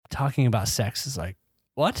talking about sex is like,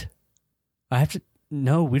 what? I have to,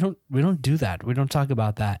 no, we don't do that. We don't talk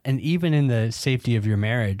about that. And even in the safety of your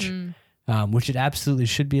marriage, which it absolutely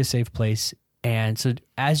should be a safe place. And so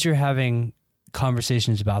as you're having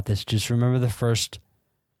conversations about this, just remember the first,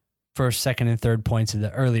 second, and third points of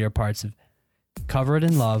the earlier parts of cover it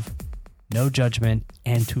in love, no judgment,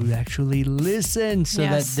 and to actually listen so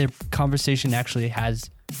that the conversation actually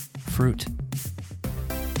has fruit.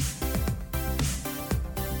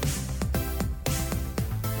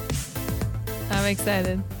 I'm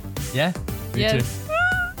excited. Yeah? Me too.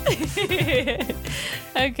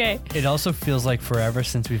 Okay. It also feels like forever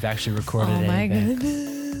since we've actually recorded anything. Oh my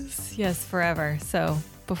goodness. Yes, forever. So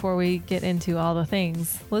before we get into all the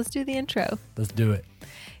things, let's do the intro. Let's do it.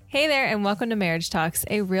 Hey there, and welcome to Marriage Talks,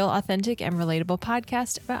 a real, authentic, and relatable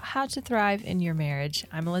podcast about how to thrive in your marriage.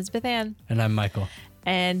 I'm Elizabeth Ann. And I'm Michael.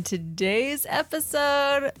 And today's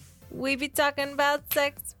episode, we be talking about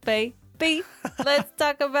sex, baby. Let's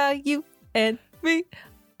talk about you and me.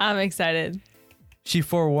 I'm excited. She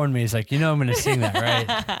forewarned me. It's like, I'm going to sing that,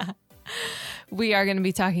 right? We are going to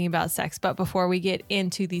be talking about sex. But before we get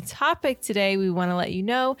into the topic today, we want to let you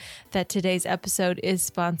know that today's episode is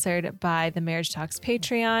sponsored by the Marriage Talks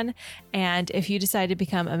Patreon. And if you decide to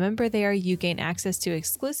become a member there, you gain access to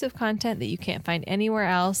exclusive content that you can't find anywhere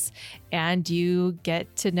else. And you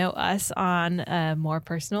get to know us on a more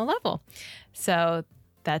personal level. So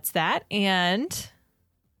that's that. And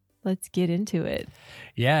let's get into it.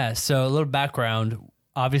 Yeah. So a little background.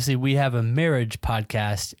 Obviously, we have a marriage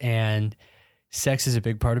podcast, and sex is a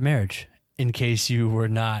big part of marriage, in case you were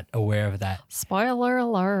not aware of that. Spoiler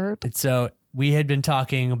alert. And so we had been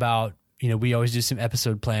talking about, we always do some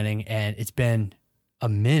episode planning, and it's been a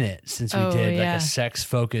minute since we did like a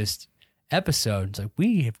sex-focused episode. It's like,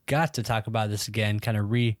 we have got to talk about this again, kind of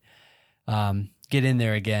get in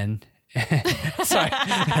there again. Sorry.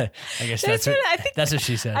 I guess that's what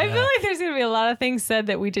she said. I feel like there's going to be a lot of things said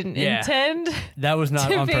that we didn't intend. That was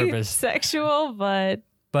not on purpose. Sexual, but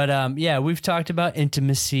we've talked about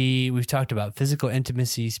intimacy. We've talked about physical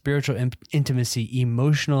intimacy, spiritual intimacy,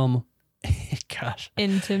 emotional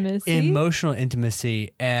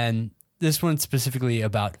intimacy, and this one's specifically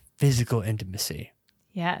about physical intimacy.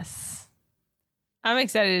 Yes. I'm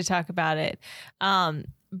excited to talk about it.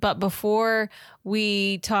 But before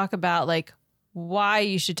we talk about like why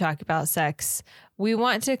you should talk about sex, we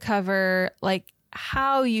want to cover like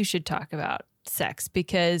how you should talk about sex,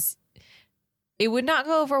 because it would not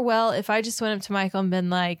go over well if I just went up to Michael and been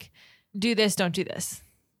like, do this, don't do this.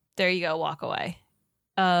 There you go, walk away.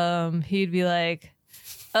 He'd be like,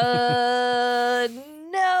 no,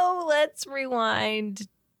 let's rewind.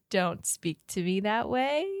 Don't speak to me that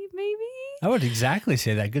way, maybe. I would exactly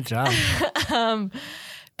say that. Good job.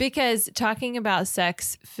 Because talking about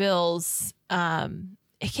sex feels,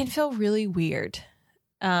 it can feel really weird.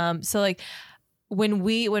 So like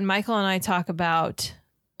when Michael and I talk about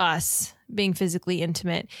us being physically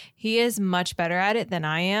intimate, he is much better at it than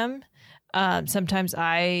I am. Sometimes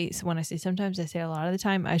I say a lot of the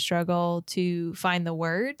time, I struggle to find the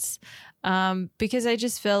words, because I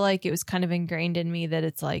just feel like it was kind of ingrained in me that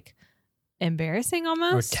it's like embarrassing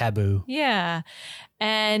almost. Or taboo. Yeah.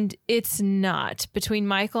 And it's not. Between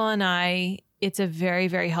Michael and I, it's a very,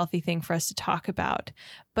 very healthy thing for us to talk about.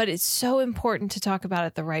 But it's so important to talk about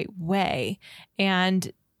it the right way.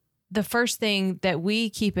 And the first thing that we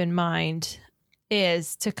keep in mind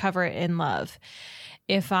is to cover it in love.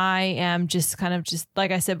 If I am just like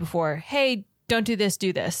I said before, hey, don't do this,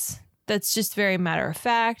 do this. That's just very matter of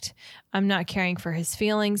fact. I'm not caring for his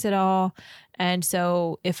feelings at all. And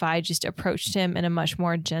so if I just approached him in a much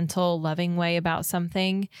more gentle, loving way about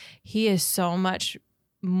something, he is so much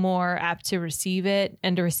more apt to receive it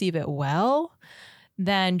and to receive it well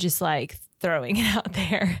than just like throwing it out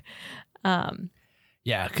there.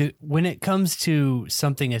 Yeah, 'cause when it comes to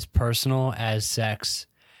something as personal as sex,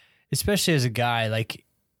 especially as a guy, like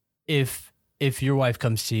if your wife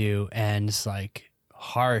comes to you and is like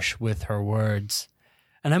harsh with her words,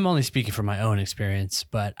 and I'm only speaking from my own experience,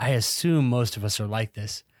 but I assume most of us are like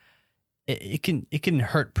this. It can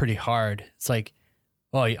hurt pretty hard. It's like,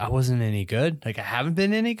 oh, I wasn't any good. Like I haven't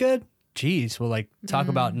been any good. Geez, well, like talk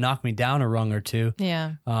about knock me down a rung or two.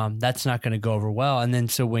 Yeah, that's not going to go over well. And then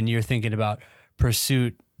so when you're thinking about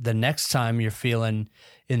pursuit, the next time you're feeling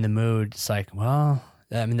in the mood, it's like, well,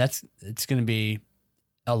 I mean, it's going to be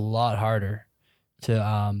a lot harder to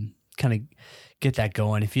kind of get that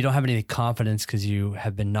going if you don't have any confidence because you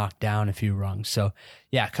have been knocked down a few rungs. So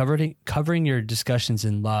yeah, covering your discussions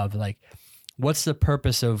in love, like what's the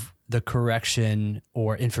purpose of the correction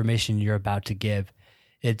or information you're about to give?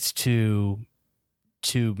 It's to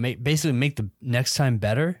basically make the next time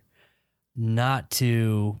better, not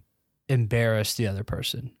to embarrass the other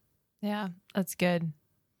person. Yeah, that's good.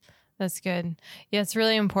 That's good. Yeah, it's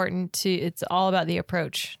really important it's all about the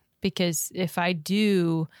approach, because if I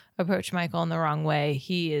do approach Michael in the wrong way,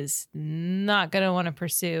 he is not going to want to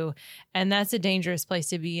pursue. And that's a dangerous place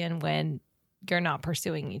to be in when you're not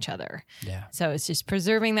pursuing each other. Yeah. So it's just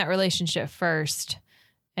preserving that relationship first.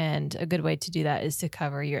 And a good way to do that is to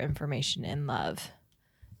cover your information in love.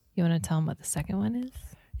 You want to tell them what the second one is?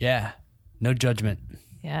 Yeah. No judgment.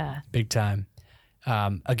 Yeah. Big time.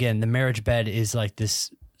 Again, the marriage bed is like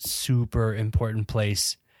this super important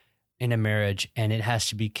place in a marriage, and it has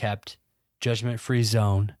to be kept judgment-free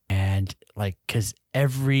zone. And like, because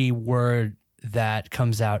every word that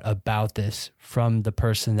comes out about this from the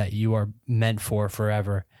person that you are meant for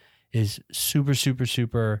forever is super, super,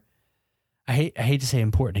 super. I hate to say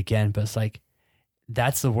important again, but it's like,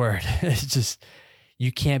 that's the word. It's just,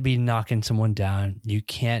 you can't be knocking someone down. You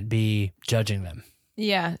can't be judging them.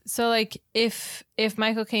 Yeah. So like if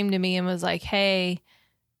Michael came to me and was like, hey,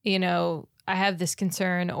 you know, I have this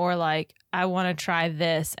concern, or like, I want to try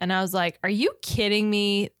this. And I was like, are you kidding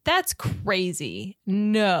me? That's crazy.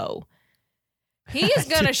 No. He is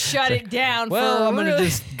going to shut it down. Well, I'm going to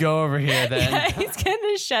just go over here then. Yeah, he's going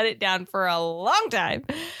to shut it down for a long time.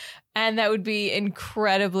 And that would be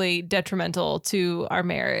incredibly detrimental to our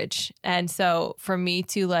marriage. And so for me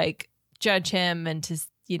to like judge him and to,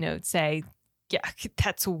 you know, say, yeah,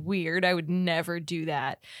 that's weird, I would never do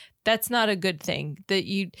that. That's not a good thing. That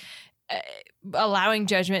you allowing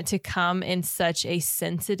judgment to come in such a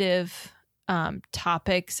sensitive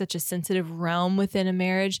topic, such a sensitive realm within a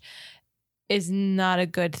marriage is not a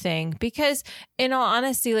good thing. Because in all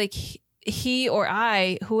honesty, like he or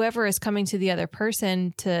I, whoever is coming to the other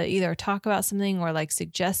person to either talk about something or like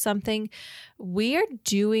suggest something, we are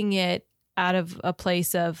doing it out of a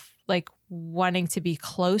place of like wanting to be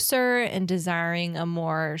closer and desiring a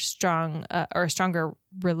more strong or a stronger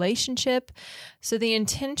relationship. So the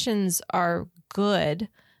intentions are good.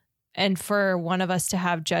 And for one of us to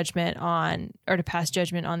have judgment on, or to pass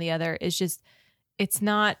judgment on the other, is just, it's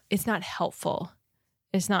not helpful.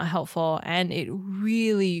 It's not helpful. And it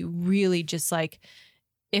really, really just like,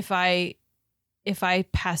 if I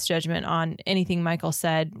pass judgment on anything Michael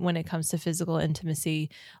said when it comes to physical intimacy,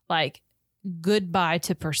 like goodbye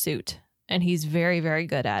to pursuit. And he's very, very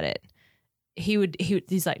good at it.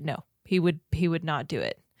 He's like, no, he would not do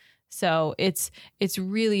it. So it's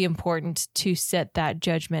really important to set that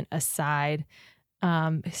judgment aside.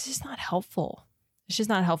 It's just not helpful. It's just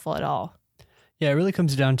not helpful at all. Yeah, it really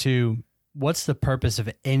comes down to what's the purpose of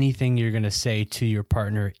anything you're going to say to your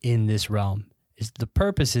partner in this realm. Is the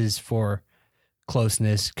purpose is for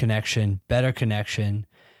closeness, connection, better connection.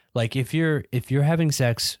 Like if you're having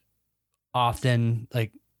sex often,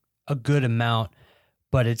 like a good amount,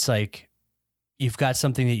 but it's like you've got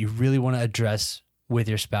something that you really want to address with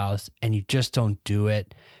your spouse and you just don't do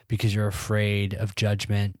it because you're afraid of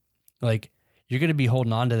judgment, like you're going to be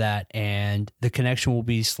holding on to that, and the connection will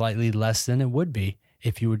be slightly less than it would be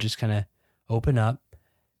if you would just kind of open up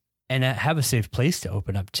and have a safe place to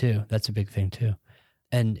open up too. That's a big thing too.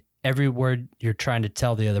 And every word you're trying to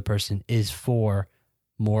tell the other person is for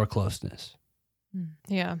more closeness.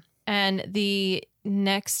 Yeah. And the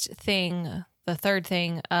next thing, the third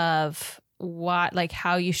thing of what, like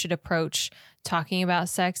how you should approach talking about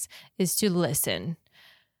sex is to listen.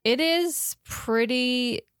 It is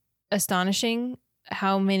pretty astonishing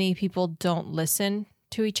how many people don't listen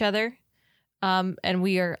to each other. And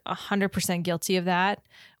we are 100% guilty of that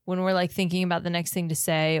when we're like thinking about the next thing to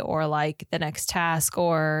say or like the next task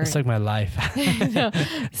or it's like my life.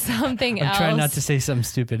 Something else. I'm trying not to say something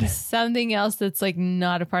stupid. Something else that's like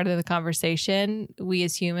not a part of the conversation. We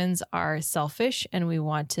as humans are selfish and we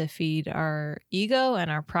want to feed our ego and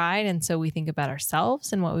our pride. And so we think about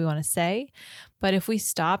ourselves and what we want to say. But if we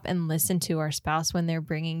stop and listen to our spouse when they're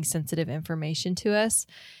bringing sensitive information to us,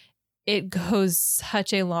 it goes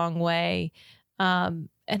such a long way.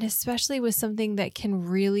 And especially with something that can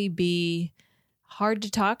really be hard to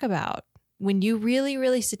talk about. When you really,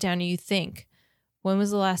 really sit down and you think, when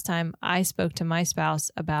was the last time I spoke to my spouse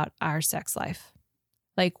about our sex life?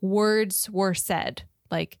 Like words were said,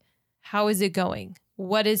 like, how is it going?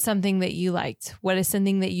 What is something that you liked? What is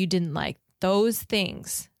something that you didn't like? Those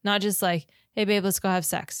things, not just like, hey babe, let's go have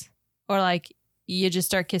sex. Or like you just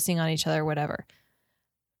start kissing on each other, whatever.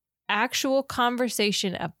 Actual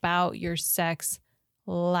conversation about your sex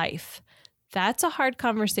life. That's a hard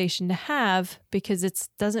conversation to have because it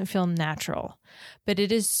doesn't feel natural, but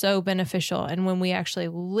it is so beneficial. And when we actually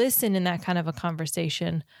listen in that kind of a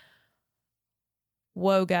conversation,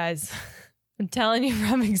 whoa, guys, I'm telling you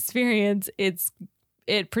from experience, it's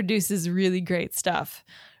it produces really great stuff.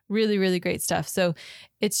 Really, really great stuff. So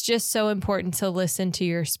it's just so important to listen to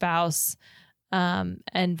your spouse,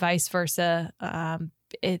 and vice versa.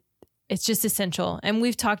 It's just essential. And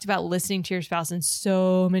we've talked about listening to your spouse in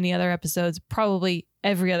so many other episodes, probably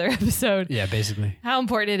every other episode. Yeah, basically. How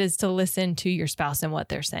important it is to listen to your spouse and what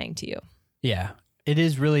they're saying to you. Yeah, it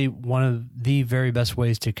is really one of the very best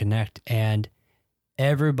ways to connect. And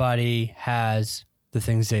everybody has the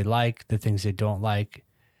things they like, the things they don't like.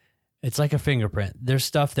 It's like a fingerprint. There's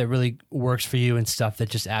stuff that really works for you and stuff that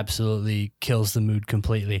just absolutely kills the mood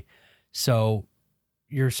completely. So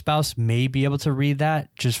your spouse may be able to read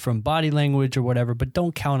that just from body language or whatever, but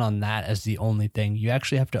don't count on that as the only thing. You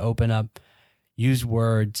actually have to open up, use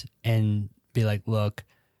words, and be like, look,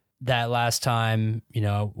 that last time,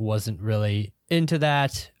 wasn't really into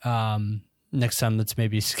that. Next time, let's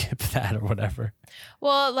maybe skip that or whatever.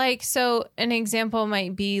 Well, so an example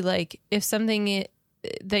might be if something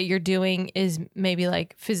that you're doing is maybe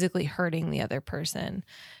physically hurting the other person.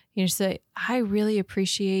 You just say, I really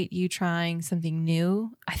appreciate you trying something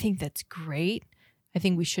new. I think that's great. I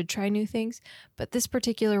think we should try new things. But this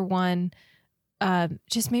particular one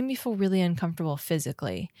just made me feel really uncomfortable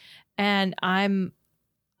physically. And I'm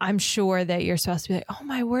sure that you're supposed to be like, oh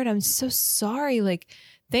my word, I'm so sorry.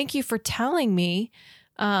 Thank you for telling me.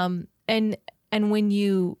 And when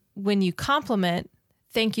you compliment,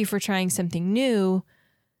 thank you for trying something new.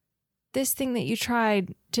 This thing that you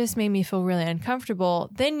tried just made me feel really uncomfortable.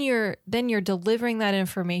 Then you're delivering that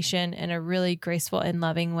information in a really graceful and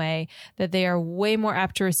loving way that they are way more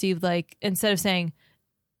apt to receive. Instead of saying,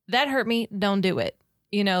 that hurt me, don't do it.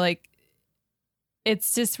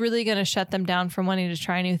 It's just really going to shut them down from wanting to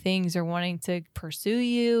try new things or wanting to pursue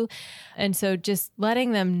you. And so just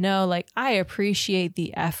letting them know, I appreciate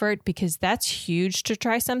the effort, because that's huge to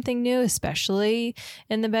try something new, especially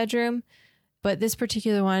in the bedroom. But this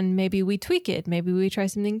particular one, maybe we tweak it. Maybe we try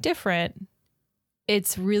something different.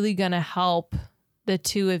 It's really going to help the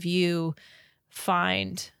two of you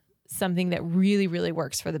find something that really, really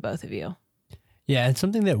works for the both of you. Yeah, and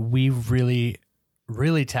something that we've really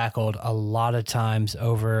tackled a lot of times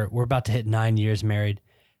we're about to hit 9 years married.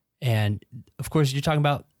 And of course, you're talking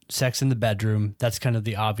about sex in the bedroom. That's kind of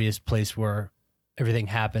the obvious place where everything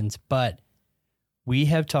happens. But we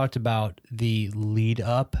have talked about the lead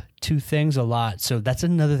up to things a lot. So that's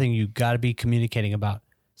another thing you got to be communicating about.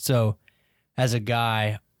 So as a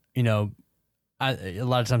guy, a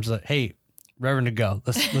lot of times like, hey, Reverend to go,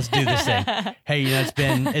 let's do this thing. Hey,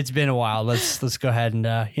 it's been a while. Let's go ahead and,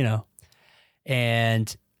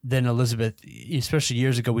 and then Elizabeth, especially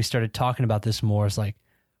years ago, we started talking about this more. It's like,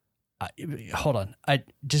 hold on.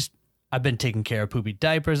 I've been taking care of poopy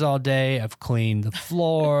diapers all day. I've cleaned the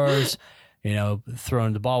floors,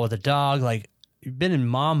 throwing the ball with the dog. You've been in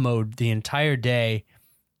mom mode the entire day.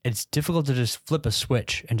 It's difficult to just flip a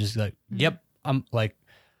switch and just yep, I'm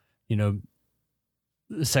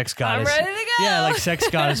sex goddess. I'm ready to go. Yeah, sex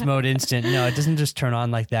goddess mode instant. No, it doesn't just turn on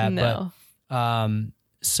like that. No. But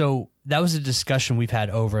so that was a discussion we've had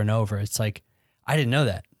over and over. It's I didn't know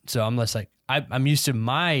that. So I'm less I'm used to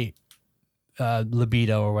my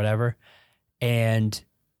libido or whatever. And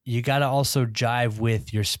you got to also jive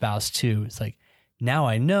with your spouse too. It's now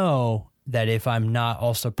I know that if I'm not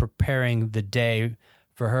also preparing the day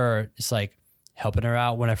for her, it's helping her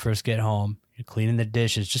out when I first get home, cleaning the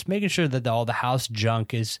dishes, just making sure that all the house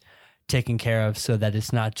junk is taken care of, so that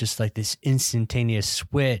it's not just this instantaneous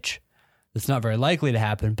switch that's not very likely to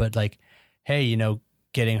happen, but hey,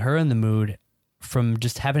 getting her in the mood from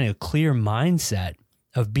just having a clear mindset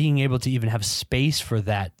of being able to even have space for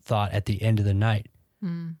that thought at the end of the night.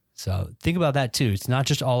 So think about that too. It's not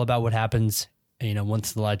just all about what happens,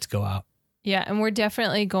 once the lights go out. Yeah. And we're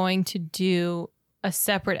definitely going to do a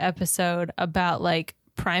separate episode about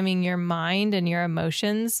priming your mind and your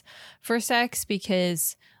emotions for sex,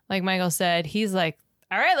 because like Michael said, he's all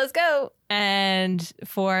right, let's go. And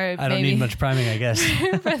I don't need much priming, I guess.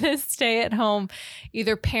 For this stay at home,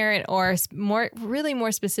 either parent or more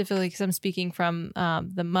specifically, because I'm speaking from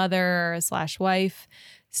the mother / wife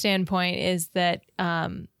standpoint, is that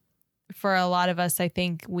for a lot of us, I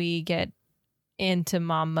think we get into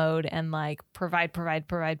mom mode and provide,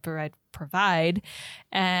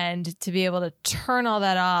 and to be able to turn all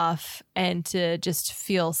that off and to just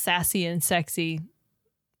feel sassy and sexy,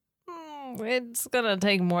 it's going to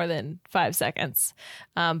take more than 5 seconds.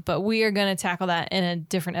 But we are going to tackle that in a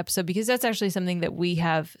different episode, because that's actually something that we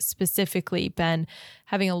have specifically been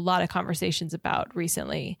having a lot of conversations about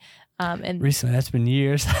recently. And recently, that's been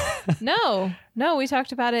years. No, we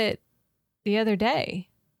talked about it the other day.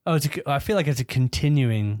 Oh, I feel like it's a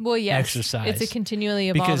continuing exercise. It's a continually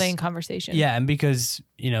evolving conversation. Yeah, and because,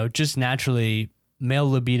 just naturally, male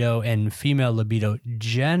libido and female libido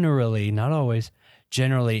generally, not always,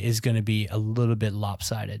 generally is going to be a little bit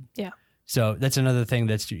lopsided. Yeah. So that's another thing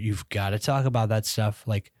you've got to talk about that stuff.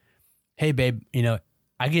 Like, hey, babe,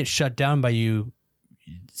 I get shut down by you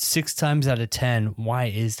 6 times out of 10. Why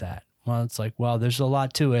is that? Well, it's like, there's a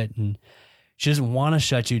lot to it. And she doesn't want to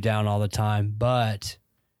shut you down all the time, but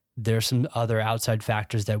there's some other outside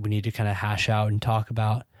factors that we need to kind of hash out and talk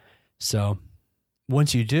about. So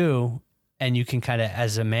once you do, and you can kind of,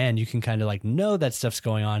 as a man, you can kind of like know that stuff's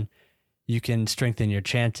going on, you can strengthen your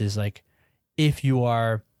chances. Like if you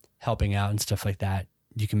are helping out and stuff like that,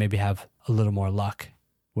 you can maybe have a little more luck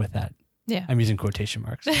with that. Yeah. I'm using quotation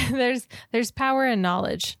marks. There's power in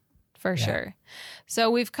knowledge for sure. So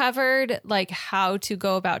we've covered like how to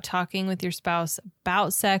go about talking with your spouse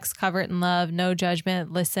about sex, cover it in love, no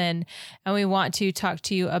judgment, listen. And we want to talk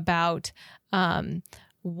to you about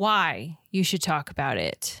why you should talk about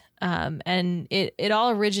it. And it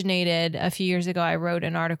all originated a few years ago. I wrote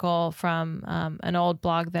an article from an old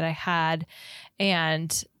blog that I had,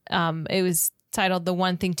 and it was titled "The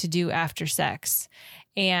One Thing to Do After Sex."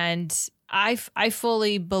 And I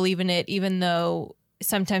fully believe in it, even though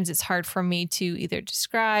sometimes it's hard for me to either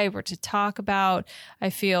describe or to talk about. I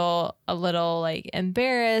feel a little like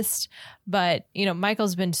embarrassed, but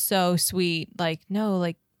Michael's been so sweet. Like, no,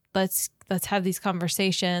 like let's have these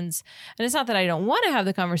conversations. And it's not that I don't want to have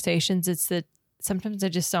the conversations. It's that sometimes I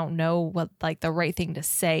just don't know what like the right thing to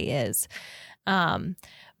say is.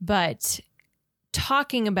 But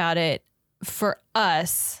talking about it for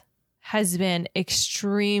us has been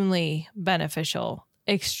extremely beneficial.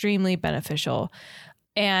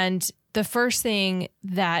 And the first thing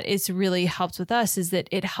that it's really helped with us is that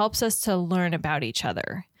it helps us to learn about each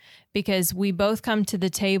other, because we both come to the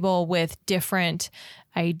table with different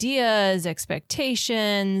ideas,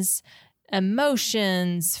 expectations,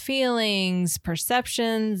 emotions, feelings,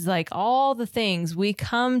 perceptions, like all the things. We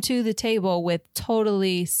come to the table with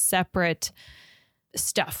totally separate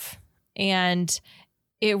stuff. And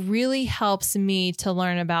it really helps me to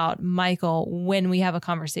learn about Michael when we have a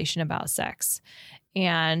conversation about sex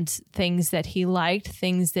and things that he liked,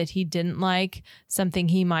 things that he didn't like, something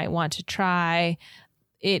he might want to try.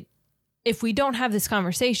 If we don't have this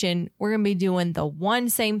conversation, we're going to be doing the one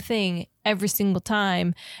same thing every single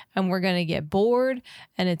time, and we're going to get bored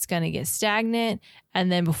and it's going to get stagnant.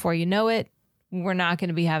 And then before you know it, we're not going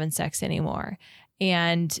to be having sex anymore.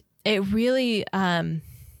 And it really,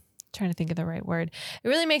 trying to think of the right word. It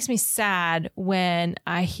really makes me sad when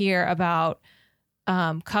I hear about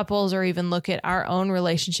couples or even look at our own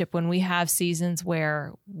relationship when we have seasons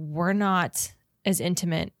where we're not as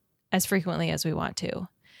intimate as frequently as we want to.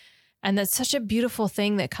 And that's such a beautiful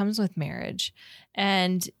thing that comes with marriage.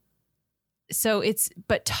 And so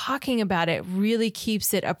but talking about it really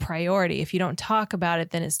keeps it a priority. If you don't talk about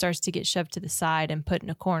it, then it starts to get shoved to the side and put in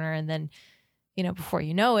a corner. And then, before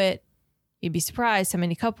you know it, you'd be surprised how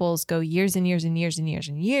many couples go years and years and years and years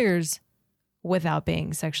and years without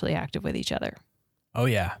being sexually active with each other. Oh,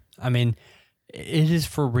 yeah. I mean, it is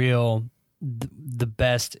for real the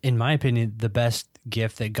best, in my opinion, the best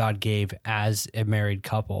gift that God gave as a married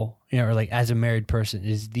couple, or like as a married person,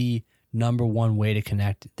 is the number one way to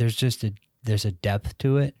connect. There's a depth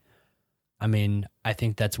to it. I mean, I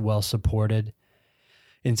think that's well supported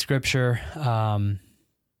in Scripture.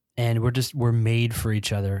 And we're made for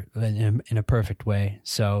each other in a perfect way.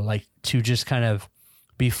 So like to just kind of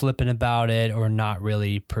be flippant about it or not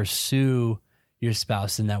really pursue your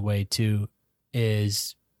spouse in that way too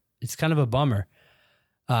it's kind of a bummer.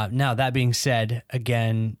 Now that being said,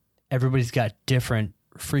 again, everybody's got different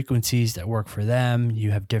frequencies that work for them.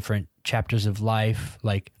 You have different chapters of life.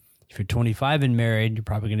 Like if you're 25 and married, you're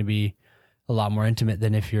probably going to be a lot more intimate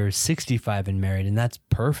than if you're 65 and married. And that's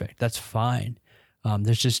perfect. That's fine.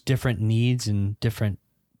 There's just different needs and different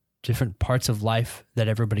parts of life that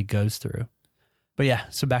everybody goes through. But yeah,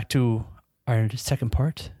 so back to our second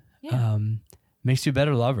part. Yeah. Makes you a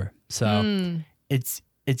better lover. So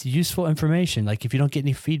it's useful information. Like if you don't get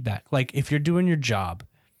any feedback, like if you're doing your job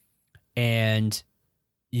and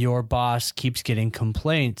your boss keeps getting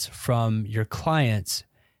complaints from your clients,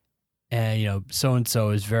 and so-and-so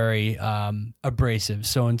is very abrasive,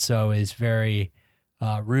 so-and-so is very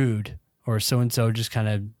rude, or so-and-so just kind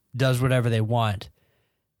of does whatever they want,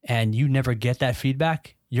 and you never get that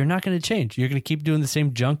feedback, you're not going to change. You're going to keep doing the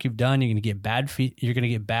same junk you've done. You're going to get you're going to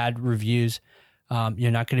get bad reviews.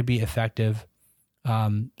 You're not going to be effective.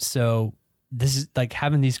 So this is like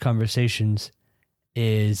having these conversations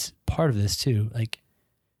is part of this too. Like,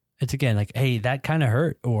 it's again like, hey, that kind of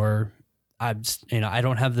hurt, or I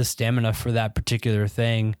don't have the stamina for that particular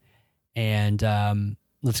thing. And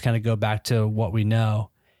let's kind of go back to what we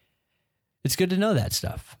know. It's good to know that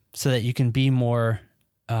stuff so that you can be more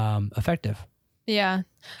effective. Yeah.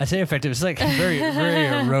 I say effective. It's like very,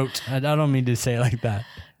 very rote. I don't mean to say it like that.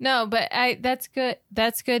 No, but that's good.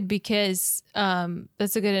 That's good because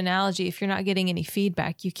that's a good analogy. If you're not getting any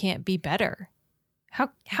feedback, you can't be better.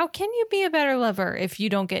 How can you be a better lover if you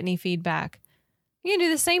don't get any feedback? You can do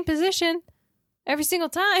the same position every single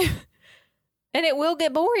time, and it will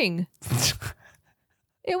get boring.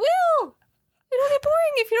 It will. It'll get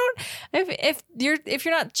boring if you don't. If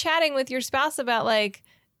you're not chatting with your spouse about like,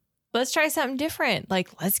 let's try something different. Like,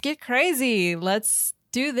 let's get crazy. Let's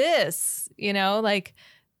do this. Like,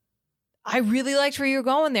 I really liked where you're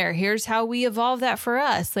going there. Here's how we evolve that for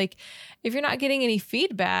us. Like, if you're not getting any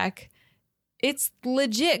feedback, it's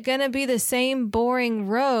legit gonna be the same boring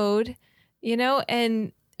road,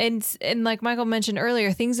 and like Michael mentioned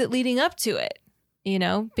earlier, things that leading up to it,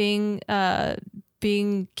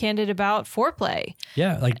 being candid about foreplay.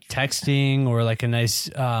 Yeah, like texting or like a nice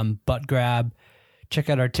butt grab. Check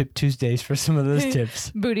out our Tip Tuesdays for some of those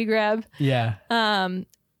tips. Booty grab. Yeah.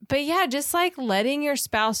 But yeah, just like letting your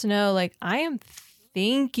spouse know, like, I am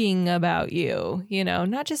thinking about you,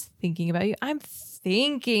 not just thinking about you. I'm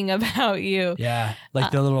thinking about you. Yeah.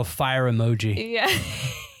 Like the little fire emoji. Yeah.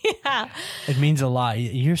 Yeah. It means a lot.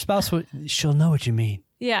 Your spouse, she'll know what you mean.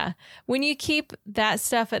 Yeah. When you keep that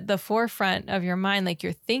stuff at the forefront of your mind, like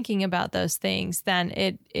you're thinking about those things, then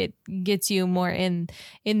it gets you more in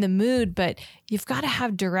the mood. But you've got to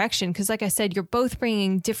have direction because, like I said, you're both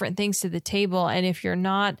bringing different things to the table. And if you're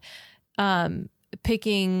not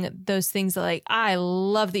picking those things that like, I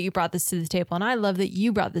love that you brought this to the table and I love that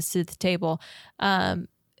you brought this to the table,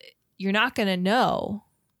 you're not going to know.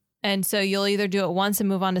 And so you'll either do it once and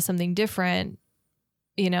move on to something different,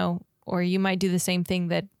 or you might do the same thing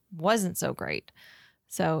that wasn't so great.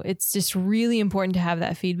 So it's just really important to have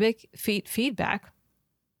that feedback.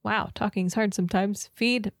 Wow, talking's hard sometimes.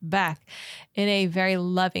 Feedback in a very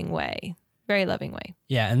loving way. Very loving way.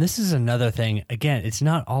 Yeah, and this is another thing. Again, it's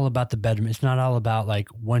not all about the bedroom. It's not all about like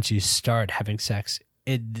once you start having sex.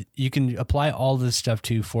 You can apply all this stuff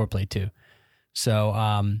to foreplay too. So,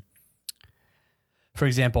 for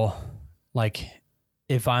example, like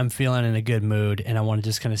if I'm feeling in a good mood and I want to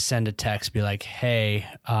just kind of send a text, be like, hey,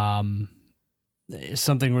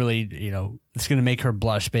 something really, it's going to make her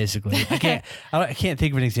blush, basically. I can't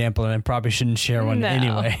think of an example, and I probably shouldn't share one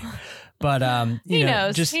anyway. But, he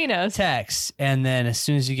knows. Just he knows. Text. And then as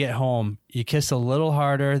soon as you get home, you kiss a little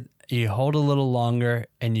harder, you hold a little longer,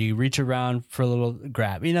 and you reach around for a little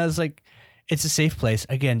grab. It's like, it's a safe place.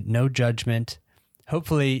 Again, no judgment.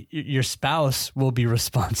 Hopefully your spouse will be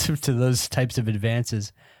responsive to those types of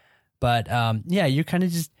advances. But you're kind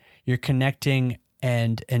of you're connecting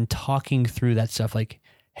and talking through that stuff. Like,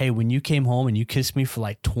 hey, when you came home and you kissed me for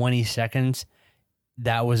like 20 seconds,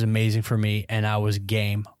 that was amazing for me. And I was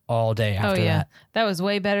game all day after that. That was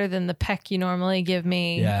way better than the peck you normally give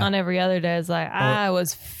me on every other day. It's like, I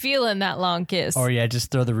was feeling that long kiss. Or just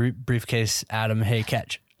throw the briefcase at him. Hey,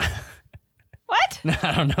 catch. What?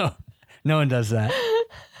 I don't know. No one does that.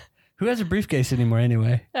 Who has a briefcase anymore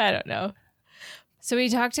anyway? I don't know. So we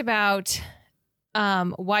talked about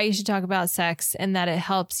why you should talk about sex and that it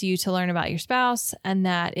helps you to learn about your spouse and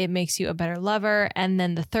that it makes you a better lover. And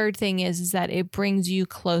then the third thing is that it brings you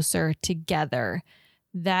closer together.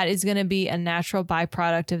 That is going to be a natural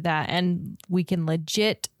byproduct of that. And we can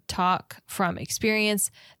legit talk from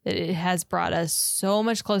experience that it has brought us so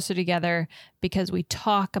much closer together because we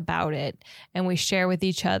talk about it and we share with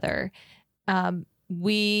each other.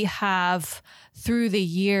 We have, through the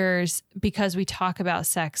years, because we talk about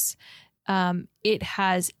sex, it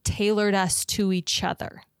has tailored us to each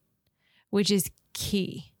other, which is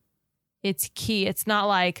key. It's key. It's not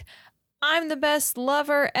like, I'm the best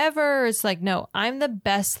lover ever. It's like, no, I'm the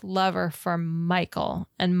best lover for Michael,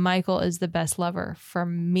 and Michael is the best lover for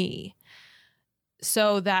me.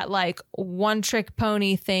 So that like one trick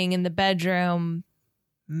pony thing in the bedroom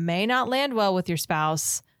may not land well with your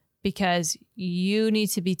spouse because you need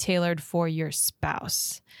to be tailored for your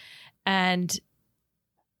spouse. And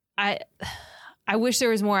I wish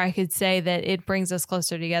there was more I could say that it brings us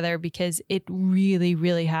closer together because it really,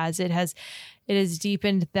 really has. It has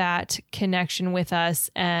deepened that connection with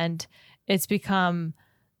us, and it's become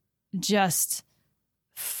just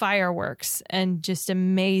fireworks and just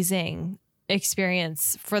amazing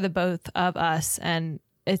experience for the both of us. And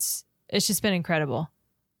it's just been incredible.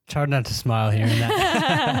 It's hard not to smile hearing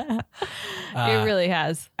that. It really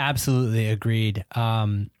has. Absolutely agreed.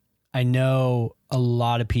 I know a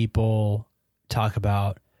lot of people talk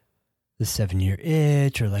about the 7-year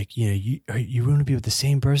itch, or like, you want to be with the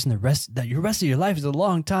same person the rest of your life is a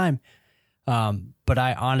long time. But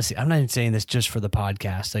I'm not even saying this just for the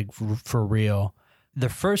podcast, like for real. The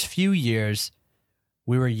first few years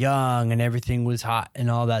we were young and everything was hot and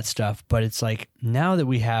all that stuff. But it's like now that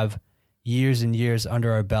we have years and years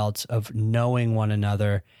under our belts of knowing one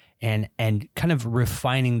another and kind of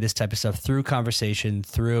refining this type of stuff through conversation,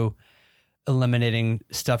 through eliminating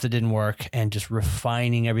stuff that didn't work and just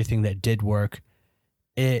refining everything that did work,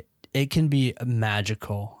 it can be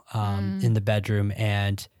magical in the bedroom,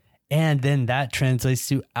 and then that translates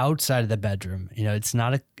to outside of the bedroom. It's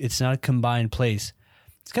not a combined place.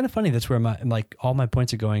 It's kind of funny. That's where all my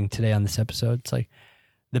points are going today on this episode. It's like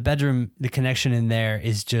the bedroom, the connection in there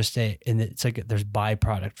is just and it's like there's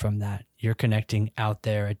byproduct from that. You're connecting out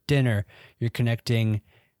there at dinner. You're connecting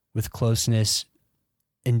with closeness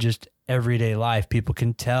in just everyday life. People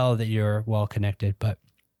can tell that you're well connected. But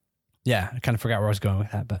yeah, I kind of forgot where I was going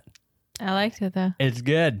with that, but I liked it though. It's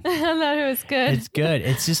good. I thought it was good. It's good.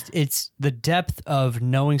 It's the depth of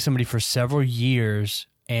knowing somebody for several years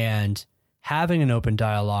and having an open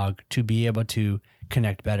dialogue to be able to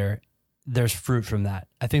connect better. There's fruit from that.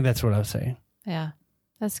 I think that's what I was saying. Yeah,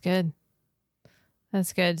 that's good.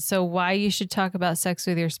 That's good. So why you should talk about sex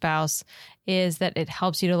with your spouse is that it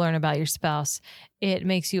helps you to learn about your spouse. It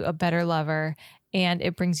makes you a better lover, and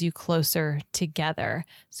it brings you closer together.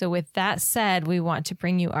 So with that said, we want to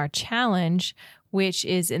bring you our challenge, which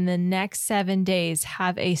is in the next 7 days,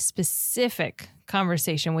 have a specific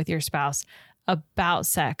conversation with your spouse about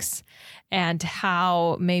sex and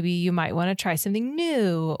how maybe you might want to try something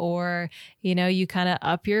new, or, you kind of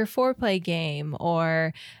up your foreplay game,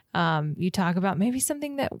 or you talk about maybe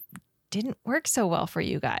something that didn't work so well for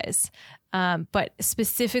you guys. But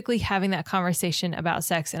specifically having that conversation about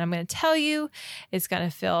sex. And I'm going to tell you, it's going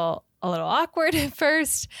to feel a little awkward at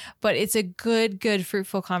first, but it's a good,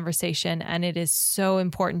 fruitful conversation. And it is so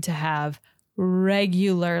important to have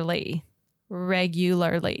regularly.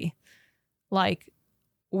 Like,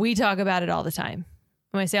 we talk about it all the time.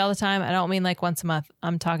 When I say all the time, I don't mean like once a month.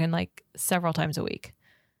 I'm talking like several times a week.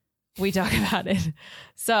 We talk about it.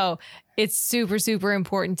 So it's super, super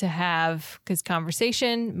important to have, because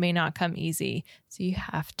conversation may not come easy. So you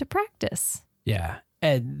have to practice. Yeah.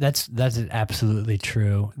 And that's absolutely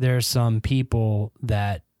true. There are some people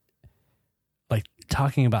that like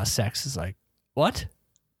talking about sex is like, what?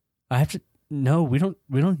 No, we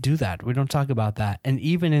don't do that. We don't talk about that. And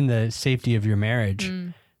even in the safety of your marriage,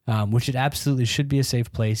 which it absolutely should be a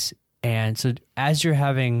safe place. And so as you're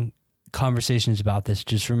having conversations about this,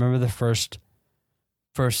 just remember the first,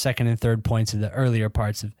 second, and third points of the earlier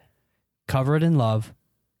parts of cover it in love,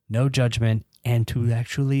 no judgment, and to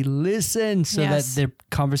actually listen so that the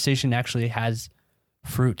conversation actually has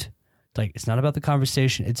fruit. Like, it's not about the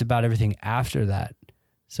conversation. It's about everything after that.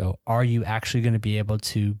 So are you actually going to be able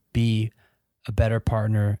to be a better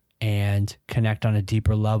partner and connect on a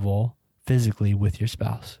deeper level physically with your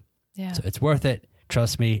spouse? Yeah. So it's worth it.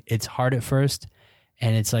 Trust me. It's hard at first,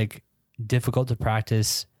 and it's like difficult to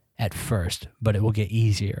practice at first, but it will get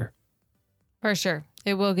easier. For sure.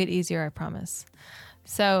 It will get easier, I promise.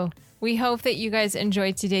 So we hope that you guys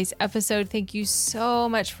enjoyed today's episode. Thank you so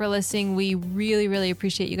much for listening. We really, really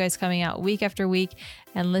appreciate you guys coming out week after week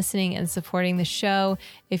and listening and supporting the show.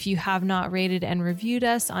 If you have not rated and reviewed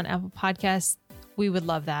us on Apple Podcasts, we would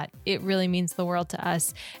love that. It really means the world to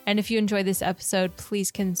us. And if you enjoyed this episode,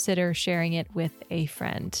 please consider sharing it with a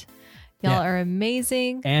friend. Y'all are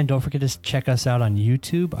amazing. And don't forget to check us out on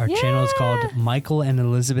YouTube. Our channel is called Michael and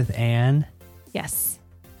Elizabeth Ann. Yes.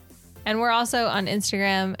 And we're also on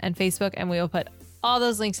Instagram and Facebook, and we will put all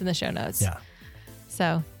those links in the show notes. Yeah.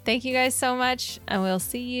 So thank you guys so much, and we'll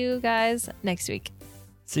see you guys next week.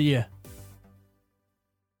 See ya.